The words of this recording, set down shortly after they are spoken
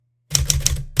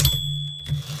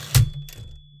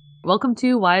Welcome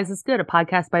to Why Is This Good, a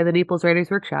podcast by the Naples Writers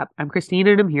Workshop. I'm Christine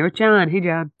and I'm here with John. Hey,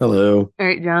 John. Hello. All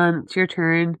right, John, it's your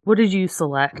turn. What did you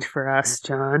select for us,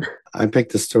 John? I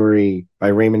picked a story by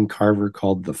Raymond Carver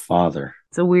called The Father.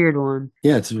 It's a weird one.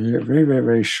 Yeah, it's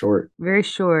very short. Very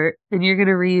short, and you're going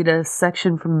to read a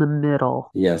section from the middle.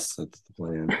 Yes, that's the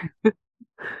plan.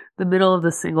 The middle of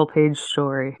the single page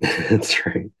story. That's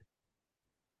right.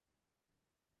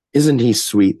 Isn't he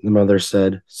sweet? The mother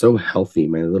said. So healthy,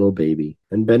 my little baby.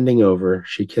 And bending over,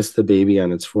 she kissed the baby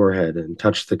on its forehead and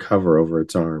touched the cover over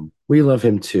its arm. We love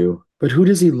him too. But who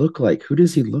does he look like? Who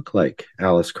does he look like?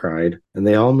 Alice cried, and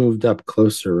they all moved up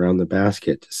closer around the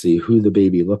basket to see who the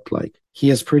baby looked like. He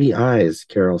has pretty eyes,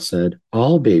 Carol said.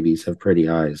 All babies have pretty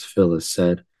eyes, Phyllis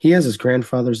said. He has his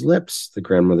grandfather's lips, the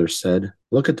grandmother said.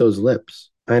 Look at those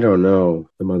lips. I don't know,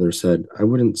 the mother said. I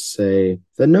wouldn't say.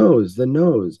 The nose,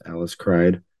 Alice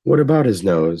cried. What about his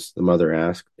nose? The mother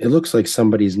asked. It looks like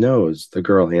somebody's nose, the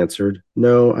girl answered.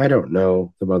 No, I don't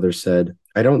know, the mother said.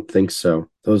 I don't think so.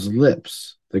 Those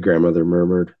lips, the grandmother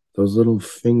murmured. Those little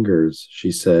fingers,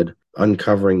 she said,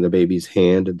 uncovering the baby's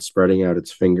hand and spreading out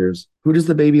its fingers. Who does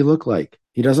the baby look like?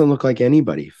 He doesn't look like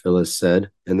anybody, Phyllis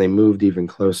said, and they moved even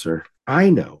closer.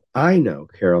 I know,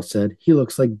 Carol said. He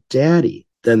looks like Daddy.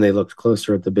 Then they looked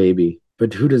closer at the baby.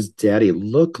 But who does Daddy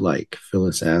look like?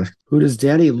 Phyllis asked. Who does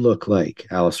Daddy look like?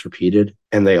 Alice repeated,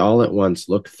 and they all at once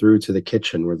looked through to the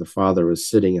kitchen where the father was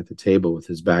sitting at the table with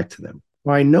his back to them.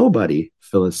 Why, nobody,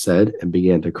 Phyllis said, and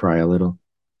began to cry a little.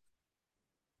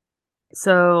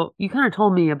 So you kind of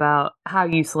told me about how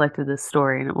you selected this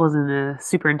story, and it wasn't a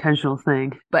super intentional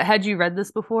thing. But had you read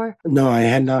this before? No, I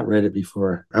had not read it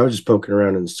before. I was just poking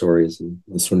around in the stories, and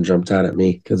this one jumped out at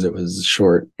me because it was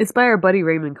short. It's by our buddy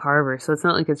Raymond Carver, so it's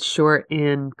not like it's short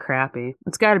and crappy.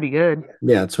 It's got to be good.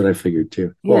 Yeah, that's what I figured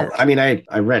too. Yeah. Well, I mean, I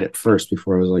read it first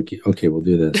before I was like, okay, we'll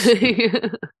do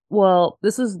this. Well,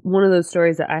 this was one of those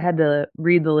stories that I had to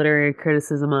read the literary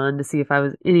criticism on to see if I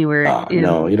was anywhere Oh, in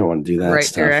no, you don't want to do the that right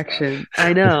stuff. direction.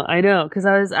 I know, because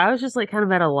I was just like kind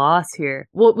of at a loss here.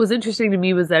 What was interesting to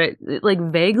me was that it like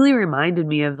vaguely reminded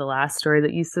me of the last story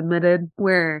that you submitted,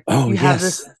 where Oh, you have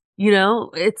yes. this,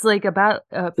 it's like about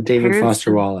The David parents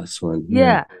Foster Wallace one.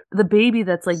 yeah, the baby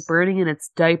that's like burning in its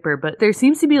diaper, but there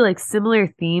seems to be like similar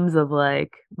themes of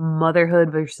like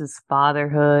motherhood versus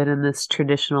fatherhood in this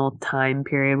traditional time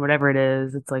period, whatever it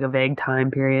is. It's like a vague time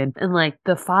period. And like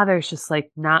the father's just like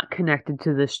not connected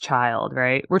to this child,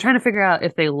 right? We're trying to figure out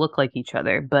if they look like each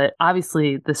other, but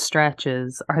obviously the stretch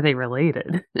is, are they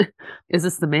related? Is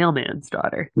this the mailman's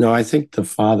daughter? No, I think the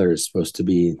father is supposed to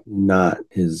be not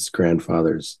his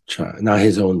grandfather's child, not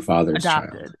his own father's child.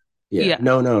 Adopted. Yeah. Yeah.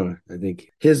 No. I think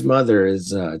his mother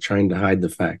is trying to hide the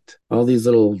fact. All these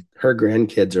her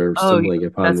grandkids are Oh, stumbling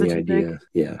upon that's the what you think? idea.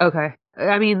 Yeah. Okay.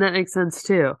 I mean, that makes sense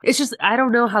too. It's just, I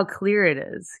don't know how clear it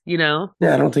is, you know?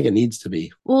 Yeah, I don't think it needs to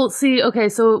be. Well, see, okay,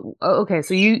 so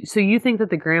you think that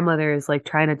the grandmother is like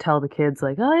trying to tell the kids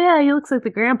like, "Oh yeah, he looks like the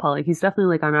grandpa. Like he's definitely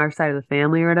like on our side of the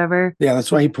family or whatever." Yeah,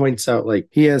 that's why he points out like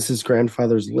he has his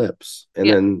grandfather's lips. And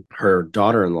Yeah. then her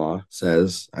daughter-in-law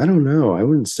says, I don't know. I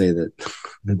wouldn't say that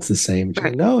it's the same. She's like,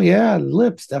 Right. no, yeah,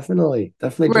 lips, definitely.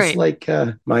 Definitely just Right.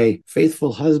 like my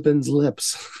faithful husband's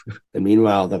lips. And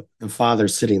meanwhile, the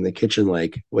father's sitting in the kitchen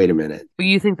like, wait a minute. But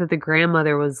you think that the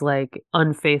grandmother was like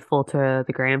unfaithful to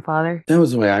the grandfather? That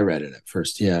was the way I read it at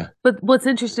first. Yeah. But what's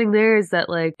interesting there is that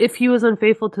like if he was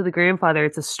unfaithful to the grandfather,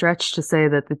 it's a stretch to say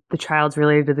that the child's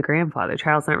related to the grandfather.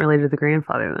 Child's not related to the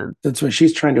grandfather then. That's what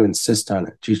she's trying to insist on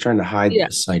it. She's trying to hide Yeah.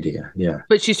 this idea. Yeah.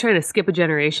 But she's trying to skip a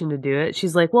generation to do it.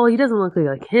 She's like, well, he doesn't look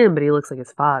like him, but he looks like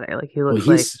his father. Like he Well, looks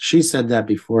like she said that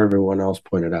before everyone else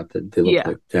pointed out that they look yeah.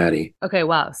 like daddy. Okay,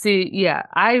 wow. See, yeah,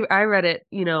 I read it,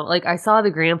 like I saw the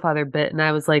grandfather bit and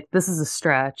I was like, this is a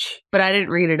stretch, but I didn't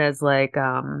read it as like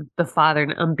the father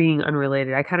being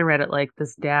unrelated. I kind of read it like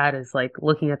this dad is like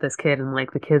looking at this kid and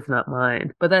like the kid's not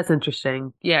mine. But that's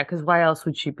interesting. Yeah, because why else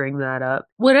would she bring that up?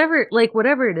 Whatever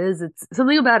it is, it's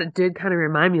something about it did kind of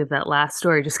remind me of that last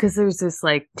story just because there's this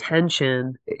like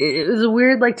tension. It was a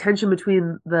weird like tension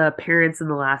between the parents in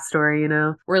the last story,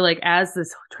 where like as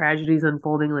this tragedy is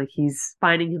unfolding, like he's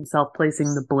finding himself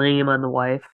placing the blame on the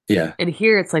wife. Yeah. And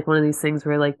here it's like one of these things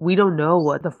where like we don't know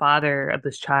what the father of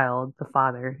this child, the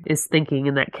father, is thinking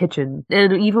in that kitchen.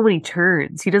 And even when he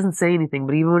turns, he doesn't say anything,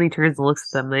 but even when he turns and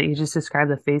looks at them, he just described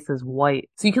the face as white.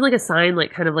 So you can like assign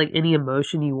like kind of like any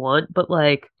emotion you want, but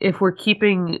like if we're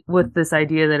keeping with this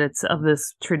idea that it's of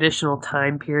this traditional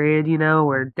time period,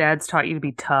 where dad's taught you to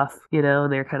be tough,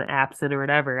 and they're kind of absent or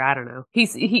whatever, I don't know.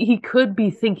 He could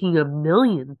be thinking a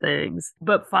million things,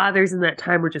 but fathers in that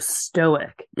time were just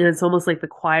stoic. And it's almost like the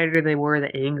quieter they were,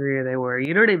 the angrier they were.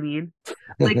 You know what I mean?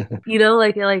 Like,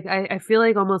 I feel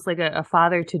like almost like a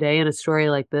father today in a story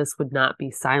like this would not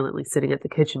be silently sitting at the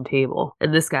kitchen table.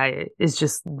 And this guy is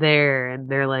just there and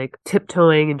they're like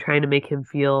tiptoeing and trying to make him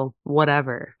feel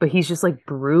whatever. But he's just like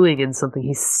brewing in something.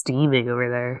 He's steaming over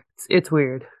there. It's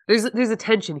weird. There's a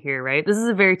tension here, right? This is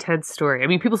a very tense story. I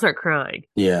mean, people start crying.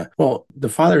 Yeah. Well, the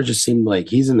father just seemed like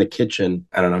he's in the kitchen,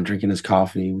 I don't know, drinking his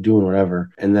coffee, doing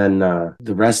whatever. And then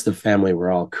the rest of the family were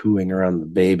all cooing around the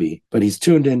baby. But he's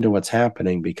tuned into what's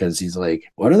happening because he's like,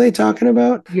 what are they talking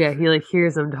about? Yeah, he like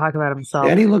hears him talk about himself.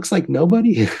 Daddy looks like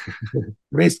nobody.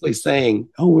 Basically saying,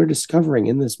 oh, we're discovering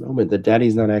in this moment that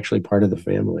daddy's not actually part of the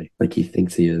family like he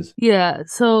thinks he is. Yeah,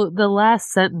 so the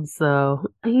last sentence though,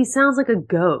 he sounds like a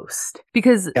ghost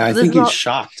because Yeah, I this think is he's all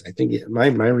shocked. I think my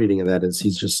reading of that is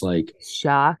he's just like,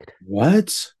 shocked.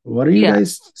 what? What are you Yeah,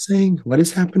 guys saying? What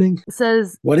is happening? it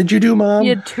says What did you do, he mom?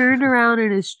 had turned around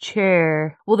in his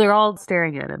chair. Well, they're all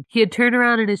staring at him. He had turned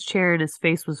around in his chair and his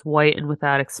face was white and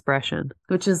without expression,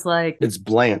 which is like, It's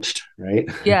blanched, right?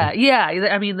 yeah.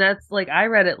 I mean, that's like, I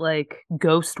read it like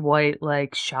ghost white,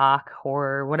 like shock,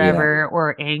 horror, Yeah. whatever,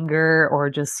 or anger, or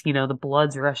just, the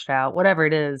blood's rushed out, whatever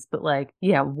it is. But like,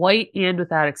 yeah, white and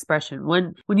without expression.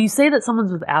 When you say that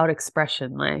someone's without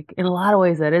expression, like in a lot of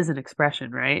ways, that is an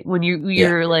expression, right? When Yeah.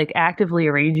 you're like actively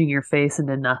arranging your face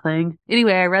into nothing.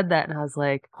 Anyway, I read that and I was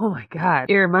like, oh my God.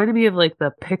 It reminded me of like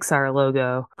the Pixar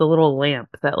logo, the little lamp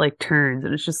that like turns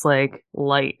and it's just like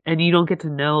light. And you don't get to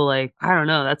know, like, I don't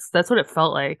know. That's what it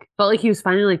felt like. Felt like he was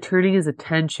finally like turning his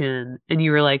attention and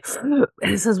you were like, and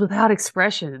it says without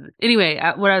expression. Anyway,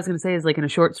 what I was going to say is like in a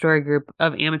short story group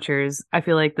of amateurs, I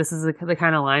feel like this is the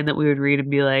kind of line that we would read and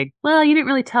be like, well, you didn't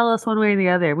really tell us one way or the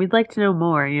other. We'd like to know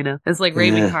more, It's like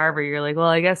Raymond Yeah. Carver. You're like, well,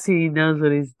 I guess he knows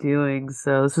what he's doing.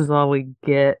 So this is all we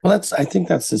get. Well, I think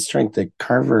that's the strength that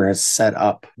Carver has set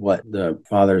up what the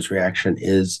father's reaction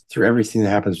is through everything that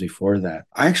happens before that.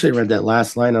 I actually read that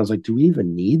last line. I was like, do we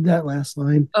even need that last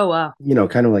line? Oh, wow.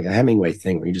 Kind of like a Hemingway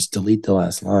thing where you just delete the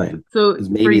last line So because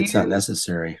maybe it's not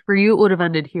necessary. For you, it would have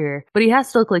ended here. But he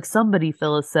has to look like somebody,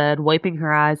 Phyllis said, wiping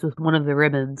her eyes with one of the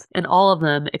ribbons. And all of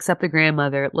them, except the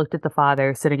grandmother, looked at the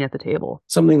father sitting at the table.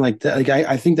 Something like that. Like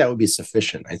I think that would be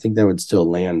sufficient. I think that would still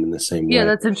land in the same way. Yeah,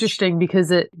 that's interesting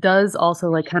because it does also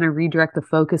like kind of redirect the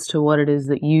focus to what it is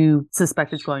that you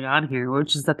suspect is going on here,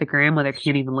 which is that the grandmother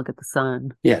can't even look at the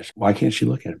son. Yeah, why can't she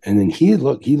look at him? And then he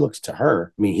looks to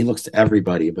her. I mean, he looks to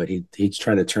everybody, but he's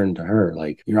trying to turn to her.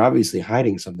 Like, you're obviously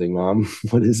hiding something, mom.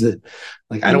 What is it?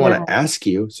 Like, I don't want to ask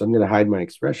you, so I'm going to hide my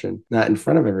expression, not in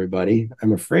front of everybody.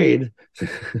 I'm afraid.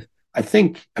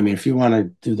 I mean, if you want to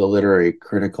do the literary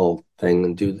critical thing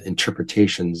and do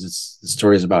interpretations, it's the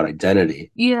stories about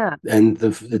identity. Yeah. And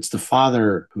it's the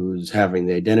father who's having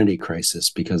the identity crisis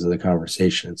because of the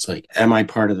conversation. It's like, am I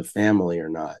part of the family or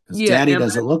not? Because daddy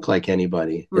doesn't look like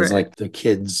anybody. It's like the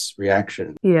kid's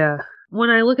reaction. Yeah. When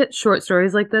I look at short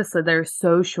stories like this, that they're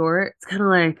so short, it's kind of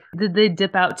like, did they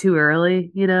dip out too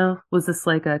early? Was this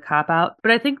like a cop out?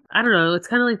 But I don't know, it's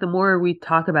kind of like the more we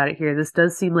talk about it here, this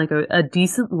does seem like a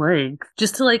decent length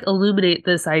just to like illuminate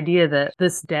this idea that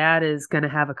this dad is going to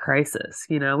have a crisis.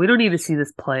 We don't need to see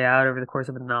this play out over the course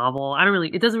of a novel.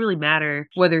 It doesn't really matter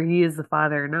whether he is the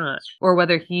father or not, or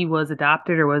whether he was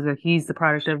adopted or whether he's the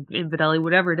product of infidelity,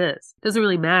 whatever it is. It doesn't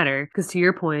really matter because to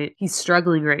your point, he's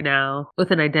struggling right now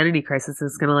with an identity crisis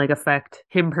is going to like affect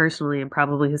him personally and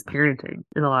probably his parenting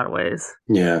in a lot of ways.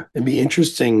 Yeah, it'd be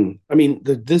interesting. I mean,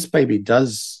 this baby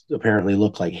does apparently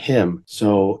look like him.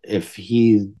 So if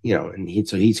he,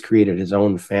 he's created his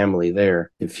own family there.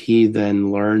 If he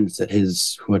then learns that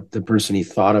what the person he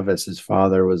thought of as his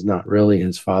father was not really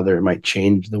his father, it might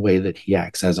change the way that he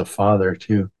acts as a father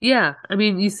too. Yeah, I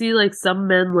mean, you see like some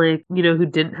men like, who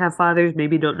didn't have fathers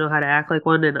maybe don't know how to act like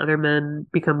one, and other men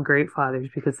become great fathers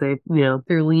because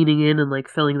they're leaning in and like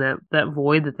filling that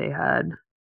void that they had.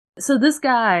 So this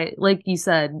guy, like you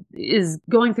said, is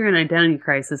going through an identity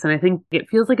crisis. And I think it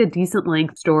feels like a decent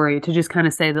length story to just kind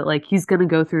of say that like he's going to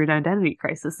go through an identity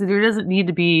crisis. There doesn't need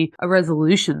to be a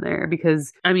resolution there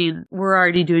because, I mean, we're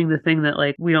already doing the thing that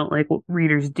like we don't like what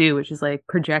readers do, which is like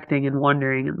projecting and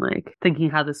wondering and like thinking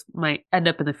how this might end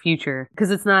up in the future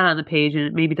because it's not on the page and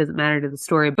it maybe doesn't matter to the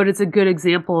story. But it's a good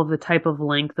example of the type of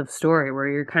length of story where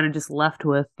you're kind of just left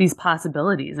with these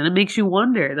possibilities and it makes you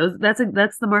wonder. That's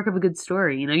the mark of a good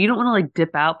story. You don't want to like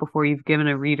dip out before you've given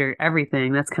a reader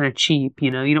everything. That's kind of cheap. You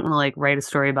don't want to like write a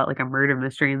story about like a murder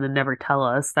mystery and then never tell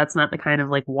us. That's not the kind of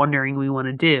like wondering we want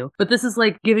to do. But this is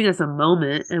like giving us a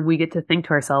moment and we get to think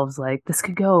to ourselves like this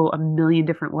could go a million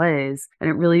different ways and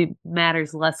it really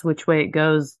matters less which way it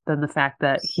goes than the fact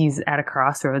that he's at a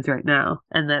crossroads right now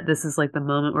and that this is like the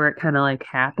moment where it kind of like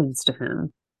happens to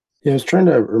him. Yeah, I was trying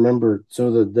to remember.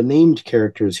 So the named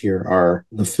characters here are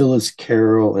the Phyllis,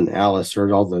 Carol, and Alice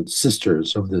are all the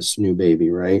sisters of this new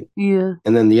baby, right? Yeah,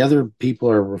 And then the other people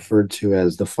are referred to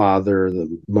as the father,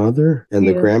 the mother, and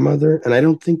the yeah, grandmother. And I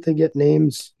don't think they get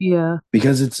names yeah,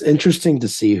 because it's interesting to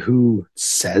see who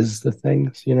says the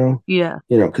things, you know? yeah,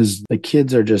 Because the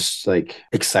kids are just like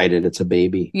excited. It's a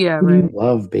baby. yeah, Who do you right.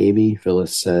 love, baby?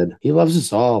 Phyllis said. He loves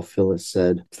us all, Phyllis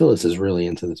said. Phyllis is really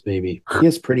into this baby. He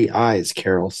has pretty eyes,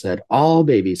 Carol said. All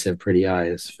babies have pretty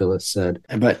eyes, Phyllis said.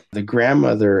 But the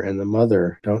grandmother and the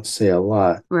mother don't say a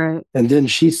lot. Right. And then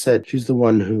she said she's the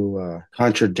one who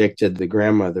contradicted the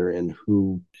grandmother and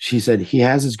who she said he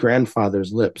has his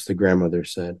grandfather's lips, the grandmother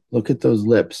said. Look at those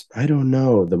lips. I don't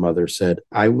know, the mother said.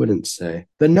 I wouldn't say.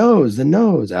 The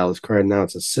nose, Alice cried. Now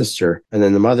it's a sister. And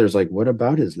then the mother's like, what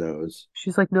about his nose?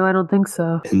 She's like, no, I don't think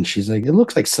so. And she's like, it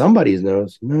looks like somebody's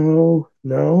nose. No,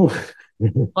 no.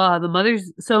 The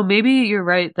mother's, so maybe you're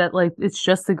right that like it's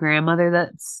just the grandmother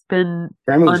that's been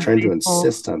Grandmother's trying to unfaithful.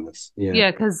 insist on this. Yeah.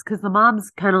 Yeah, because the mom's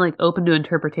kind of like open to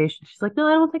interpretation. She's like, no,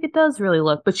 I don't think it does really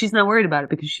look, but she's not worried about it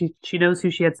because she knows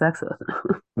who she had sex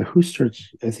with. But who starts?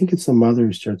 I think it's the mother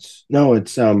who starts. No,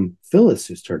 it's Phyllis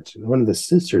who starts. One of the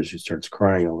sisters who starts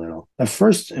crying a little. At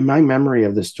first, in my memory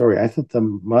of the story, I thought the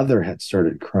mother had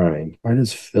started crying. Why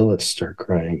does Phyllis start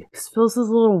crying? Because Phyllis is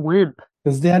a little wimp.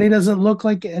 Because Daddy doesn't look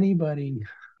like anybody.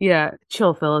 Yeah,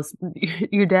 chill, Phyllis.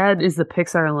 Your dad is the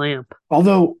Pixar lamp.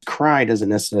 Although cry doesn't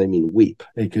necessarily mean weep.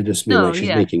 It could just mean No, like she's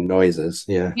yeah, making noises.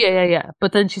 Yeah. yeah.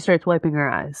 But then she starts wiping her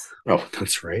eyes. Oh,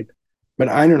 that's right. But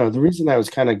I don't know. The reason I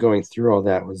was kind of going through all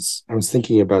that was I was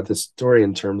thinking about this story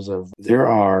in terms of there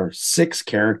are 6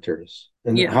 characters.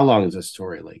 And Yeah. how long is this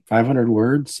story? Like 500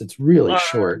 words? It's really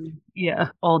short. Yeah,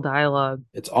 all dialogue.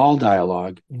 It's all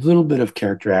dialogue, a little bit of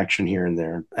character action here and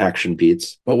there, action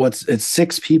beats. But it's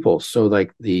 6 people. So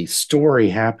like the story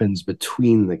happens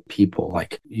between the people.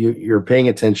 Like you're paying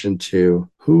attention to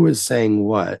who is saying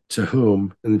what to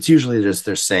whom. And it's usually just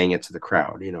they're saying it to the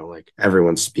crowd, like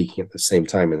everyone's speaking at the same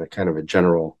time in a kind of a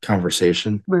general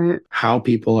conversation. Right. How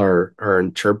people are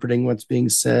interpreting what's being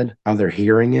said, how they're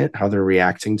hearing it, how they're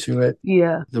reacting to it.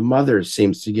 Yeah. The mother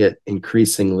seems to get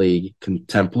increasingly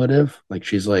contemplative. Like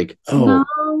she's like, No.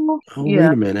 wait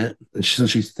Yeah. a minute. And so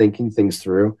she's thinking things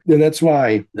through. And that's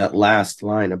why that last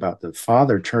line about the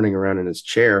father turning around in his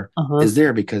chair Uh-huh. is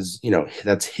there because,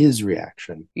 that's his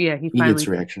reaction. Yeah, he He gets finally. a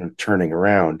reaction of turning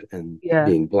around and Yeah.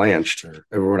 being blanched,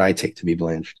 or what I take to be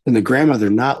blanched. And the grandmother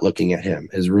not looking at him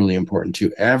is really important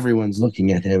too. Everyone's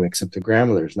looking at him except the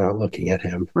grandmother's not looking at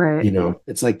him. Right.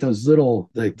 It's like those little,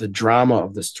 the drama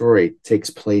of the story takes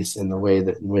place in the way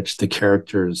that in which the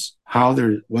characters,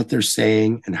 what they're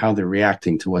saying and how they're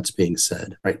reacting to what's being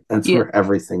said, right? That's Yeah. where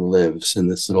everything lives in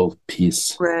this little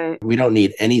piece. Right. We don't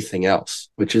need anything else,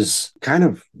 which is kind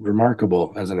of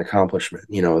remarkable as an accomplishment.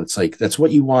 It's like that's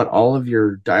what you want all of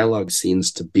your dialogue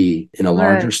scenes to be in a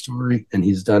larger Right. story. And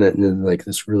he's done it in like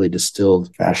this really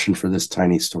distilled fashion for this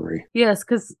tiny story. Yes,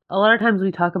 because a lot of times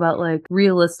we talk about like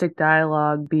realistic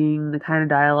dialogue being the kind of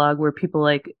dialogue where people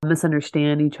like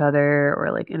misunderstand each other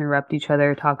or like interrupt each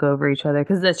other, talk over each other,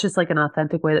 because that's just like an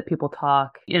authentic way that people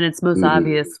talk. And it's most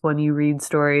obvious when you read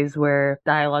stories where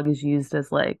dialogue is used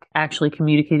as like actually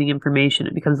communicating information.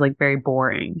 It becomes like very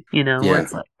boring, where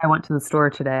it's like, I went to the store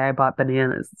today, I bought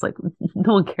bananas. It's like,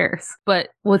 no one cares. But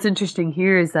what's interesting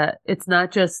here is that it's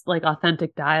not just like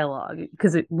authentic dialogue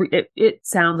because it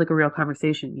sounds like a real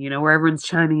conversation, where everyone's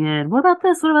chiming in. What about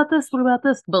this? What about this? What about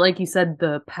this? But like you said,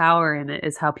 the power in it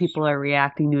is how people are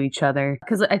reacting to each other.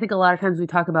 Because I think a lot of times we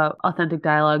talk about authentic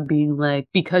dialogue being like,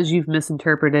 because you've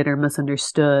misinterpreted or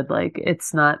misunderstood, like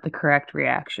it's not the correct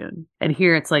reaction. And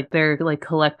here it's like they're like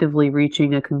collectively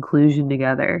reaching a conclusion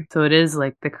together. So it is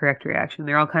like the correct reaction.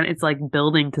 They're all it's like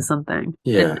building to something.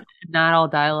 Yeah. And not all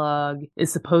dialogue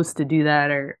is supposed to do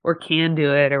that or can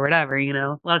do it or whatever,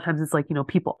 A lot of times it's like,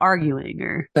 people arguing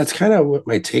or. That's kind of what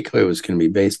my takeaway was going to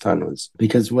be based on, was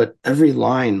because what every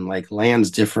line like lands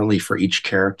differently for each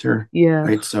character. Yeah.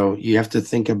 Right. So you have to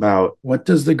think about, what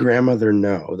does the grandmother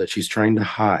know that she's trying to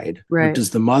hide? Right. What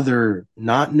does the mother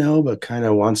not know, but kind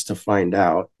of wants to find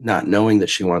out, not knowing that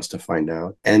she wants to find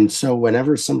out? And so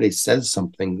whenever somebody says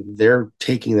something, they're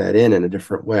taking that in a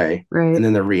different way. Right. And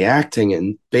then they're reacting,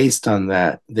 and based on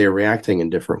that, they're reacting in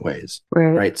different ways.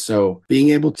 Right. Right. So being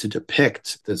able to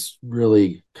depict this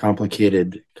really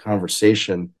complicated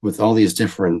conversation with all these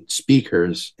different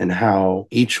speakers and how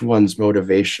each one's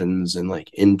motivations and like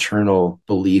internal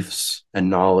beliefs and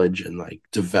knowledge and like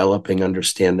developing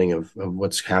understanding of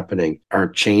what's happening are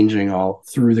changing all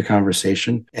through the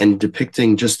conversation and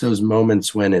depicting just those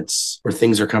moments when it's where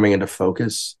things are coming into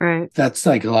focus. Right. That's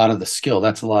like a lot of the skill.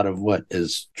 That's a lot of what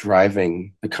is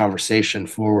driving the conversation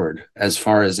forward as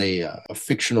far as a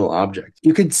fictional object.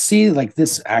 You could see like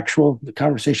this actual the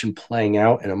conversation playing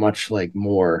out in a much like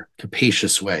more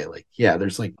capacious way. Like, yeah,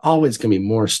 there's like always gonna be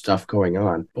more stuff going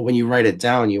on. But when you write it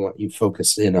down, you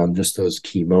focus in on just those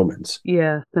key moments.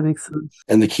 Yeah, that makes sense.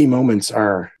 And the key moments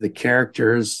are the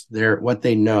characters, their what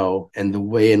they know, and the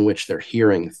way in which they're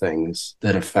hearing things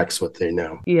that affects what they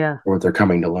know. Yeah. Or what they're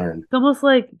coming to learn. It's almost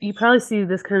like you probably see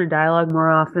this kind of dialogue more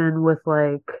often with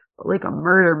like a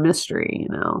murder mystery, you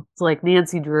know. It's like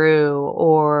Nancy Drew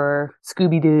or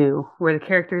Scooby-Doo, where the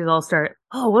characters all start,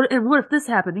 oh, what if this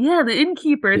happened? Yeah, the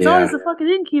innkeeper. It's always the fucking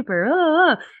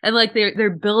innkeeper. And like they're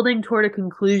building toward a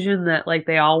conclusion that like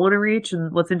they all want to reach.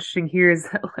 And what's interesting here is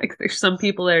that like there's some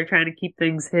people that are trying to keep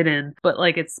things hidden, but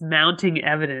like it's mounting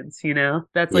evidence, you know?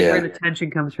 That's like where the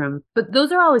tension comes from. But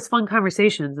those are always fun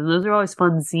conversations, and those are always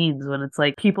fun scenes when it's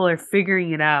like people are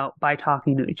figuring it out by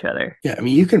talking to each other. Yeah, I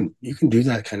mean you can do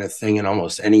that kind of thing in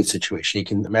almost any situation. You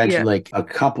can imagine like a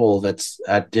couple that's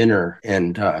at dinner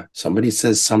and somebody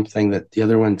says something that the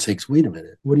other one takes, wait a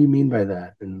minute, what do you mean by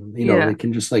that? And you know, they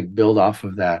can just like build off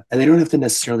of that. And they don't have to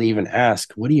necessarily even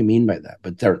ask, what do you mean by that?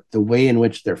 But the way in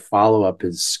which their follow-up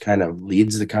is kind of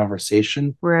leads the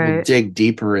conversation. Right. Will dig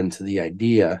deeper into the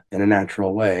idea in a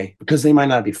natural way because they might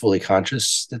not be fully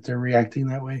conscious that they're reacting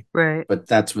that way. Right. But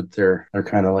that's what their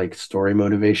kind of like story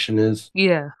motivation is.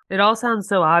 Yeah. It all sounds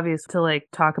so obvious to like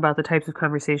talk about the types of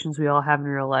conversations we all have in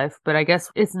real life, but I guess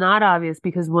it's not obvious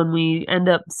because when we end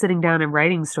up sitting down and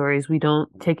writing stories, we don't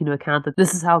take into account that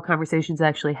this is how conversations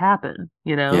actually happen,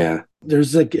 you know? Yeah.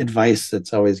 There's like advice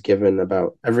that's always given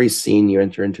about every scene you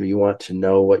enter into, you want to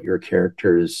know what your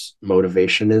character's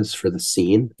motivation is for the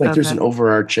scene. Like there's an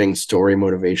overarching story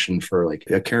motivation for like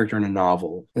a character in a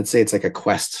novel. Let's say it's like a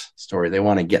quest story. They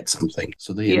want to get something.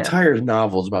 So the entire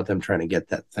novel is about them trying to get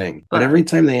that thing. But every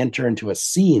time they enter into a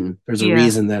scene, there's a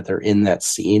reason that they're in that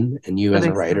scene. And you as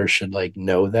a writer should like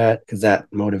know that because that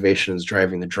motivation is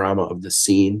driving the drama of the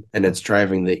scene and it's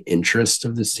driving the interest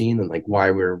of the scene and like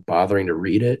why we're bothering to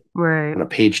read it. Right. On a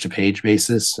page-to-page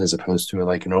basis as opposed to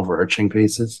like an overarching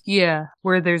basis. Yeah,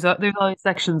 where there's always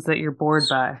sections that you're bored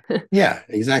by. Yeah,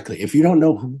 exactly. If you don't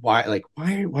know why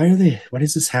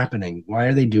is this happening? Why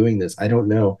are they doing this? I don't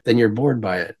know. Then you're bored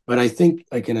by it. But I think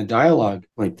like in a dialogue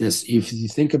like this, if you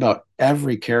think about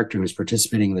every character who's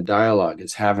participating in the dialogue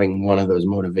is having one of those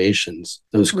motivations,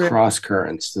 those cross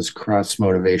currents, those cross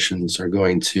motivations are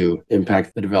going to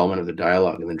impact the development of the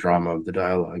dialogue and the drama of the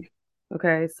dialogue.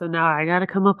 Okay, so now I got to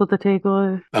come up with a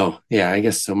takeaway. Oh, yeah, I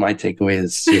guess so. My takeaway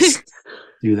is just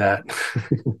do that.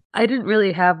 I didn't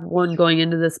really have one going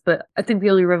into this, but I think the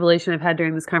only revelation I've had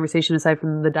during this conversation, aside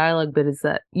from the dialogue bit, is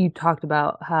that you talked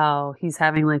about how he's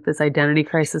having like this identity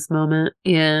crisis moment.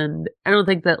 And I don't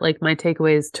think that like my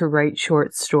takeaway is to write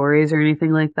short stories or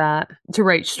anything like that, to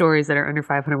write stories that are under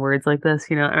 500 words like this.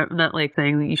 You know, I'm not like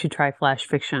saying that you should try flash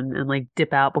fiction and like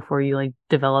dip out before you like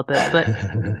develop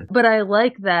it. But I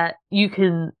like that you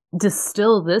can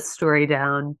distill this story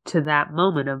down to that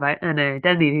moment of an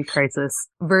identity crisis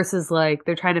versus like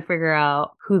they're trying to figure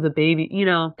out who the baby, you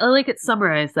know. I like it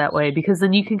summarized that way because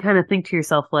then you can kind of think to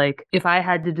yourself like, if I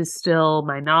had to distill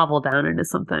my novel down into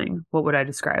something, what would I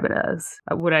describe it as?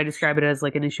 Would I describe it as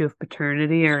like an issue of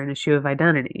paternity or an issue of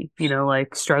identity, you know,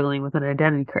 like struggling with an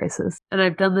identity crisis? And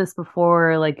I've done this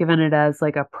before, like given it as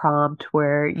like a prompt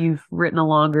where you've written a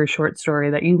longer short story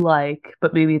that you like,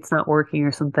 but maybe it's not working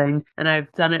or something. And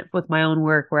I've done it with my own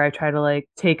work where I try to like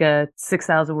take a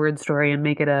 6,000 word story and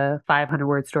make it a 500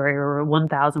 word story or a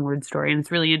 1,000 word story. And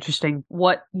it's really interesting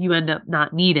what you end up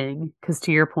not needing. Because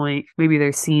to your point, maybe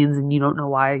there's scenes and you don't know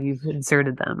why you've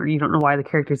inserted them or you don't know why the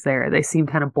character's there. They seem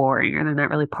kind of boring or they're not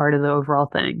really part of the overall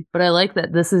thing. But I like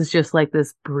that this is just like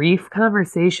this brief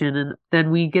conversation. And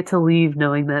then we get to leave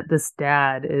knowing that this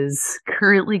dad is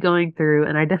currently going through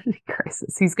an identity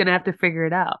crisis. He's going to have to figure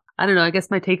it out. I don't know. I guess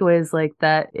my takeaway is like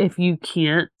that if you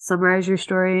can't summarize your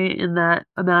story in that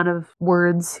amount of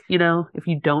words. If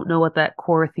you don't know what that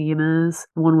core theme is,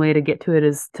 one way to get to it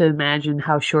is to imagine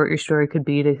how short your story could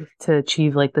be to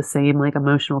achieve like the same like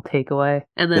emotional takeaway.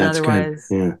 And then That's otherwise,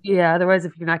 good. Yeah. Otherwise,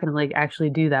 if you're not going to like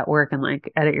actually do that work and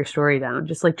like edit your story down,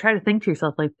 just like try to think to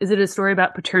yourself, like, is it a story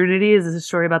about paternity? Is it a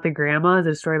story about the grandma? Is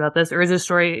it a story about this? Or is it a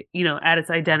story, at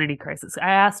its identity crisis? I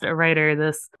asked a writer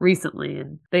this recently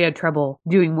and they had trouble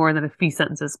doing more than a few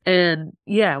sentences. And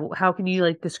yeah, how can you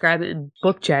like describe it in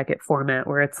book jacket format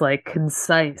where it's like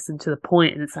concise and to the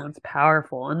point and it sounds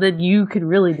powerful? And then you can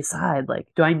really decide, like,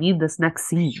 do I need this next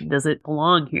scene? Does it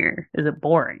belong here? Is it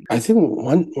boring? I think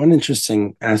one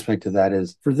interesting aspect of that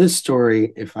is for this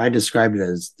story, if I described it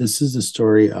as this is a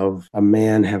story of a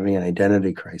man having an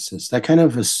identity crisis, that kind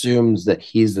of assumes that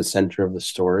he's the center of the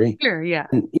story. Sure, yeah.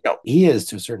 And, he is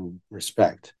to a certain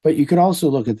respect. But you could also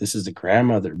look at this as the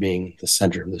grandmother being the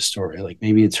center of the story. Like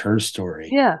maybe it's her story.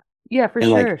 Yeah. Yeah, for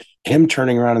sure. Like him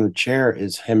turning around in the chair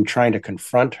is him trying to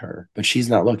confront her, but she's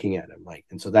not looking at him. Like,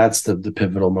 and so that's the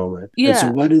pivotal moment. Yeah. And so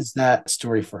what is that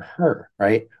story for her,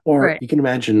 right? Or you can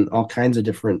imagine all kinds of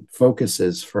different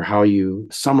focuses for how you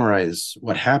summarize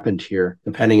what happened here,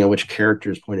 depending on which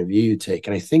character's point of view you take.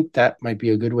 And I think that might be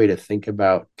a good way to think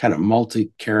about kind of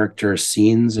multi-character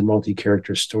scenes and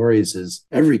multi-character stories is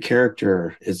every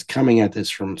character is coming at this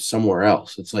from somewhere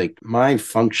else. It's like my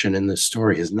function in this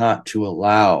story is not to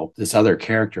allow this other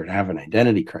character to have an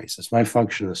identity crisis. My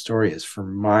function in the story is for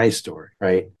my story,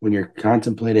 right? When you're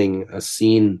contemplating a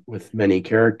scene with many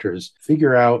characters,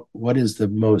 figure out what is the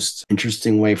most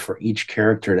interesting way for each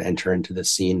character to enter into the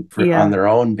scene on their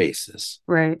own basis.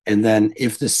 Right. And then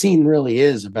if the scene really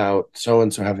is about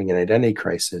so-and-so having an identity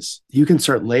crisis, you can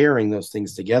start layering those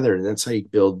things together. And that's how you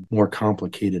build more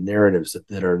complicated narratives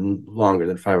that are longer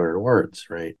than 500 words,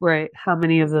 right? Right. How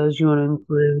many of those you want to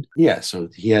include? Yeah. So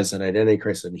he has an identity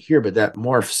crisis in here, but that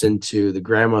morphs into the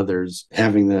grandmother's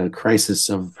having the crisis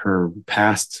of her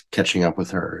past catching up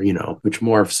with her, which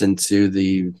morphs into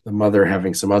the mother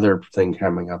having some other thing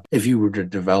coming up if you were to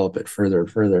develop it further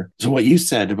and further. So what you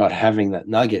said about having that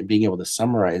nugget, being able to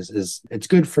summarize is it's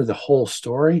good for the whole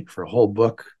story, for a whole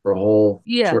book, for a whole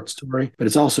short story, but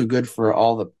it's also good for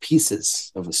all the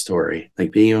pieces of a story,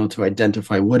 like being able to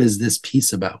identify what is this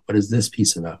piece about? What is this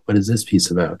piece about? What is this piece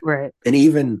about? Right. And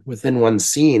even within one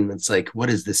scene, it's like, what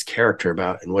is this character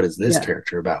about? And what is this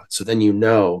character about? So then you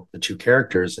know the two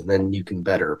characters and then you can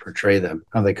better portray them,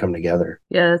 how they come together.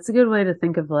 Yeah, that's a good way to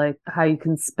think of like how you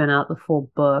can spin out the full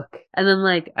book. And then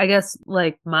like, I guess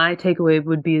like my takeaway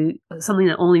would be something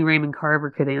that only Raymond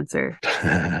Carver could answer.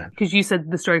 Because you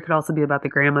said the story could also be about the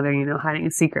grandmother, hiding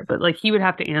a secret, but like he would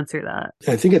have to answer that.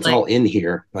 I think it's all in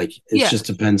here. Like it just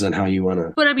depends on how you want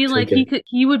to. But I mean, like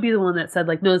he would be the one that said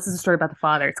like, no, this is a story about the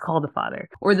father. It's called The Father.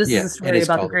 Or this is a story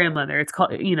about the grandmother. It's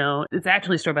called, it's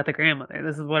actually a story about the grandmother.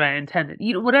 This is what I intended.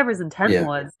 Whatever his intent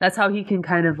was, that's how he can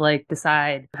kind of like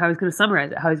decide how he's going to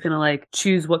summarize it, how he's going to like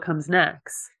choose what comes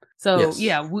next. So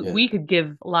we could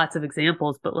give lots of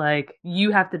examples, but like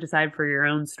you have to decide for your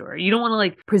own story. You don't want to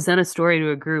like present a story to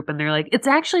a group and they're like, it's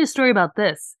actually a story about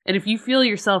this. And if you feel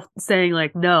yourself saying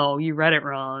like, no, you read it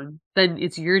wrong, then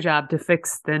it's your job to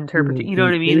fix the interpretation. You know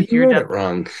what I mean? Maybe you wrote it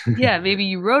wrong. Yeah, maybe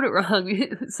you wrote it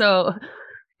wrong. So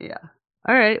yeah.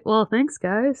 All right. Well, thanks,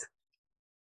 guys.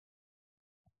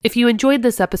 If you enjoyed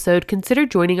this episode, consider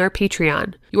joining our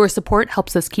Patreon. Your support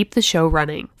helps us keep the show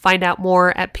running. Find out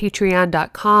more at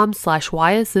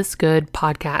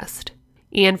patreon.com/whyisthisgoodpodcast.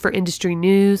 And for industry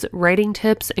news, writing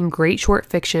tips, and great short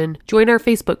fiction, join our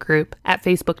Facebook group at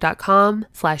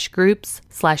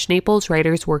facebook.com/groups/Naples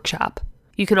Writers Workshop.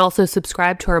 You can also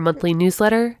subscribe to our monthly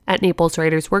newsletter at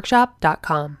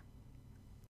napleswritersworkshop.com.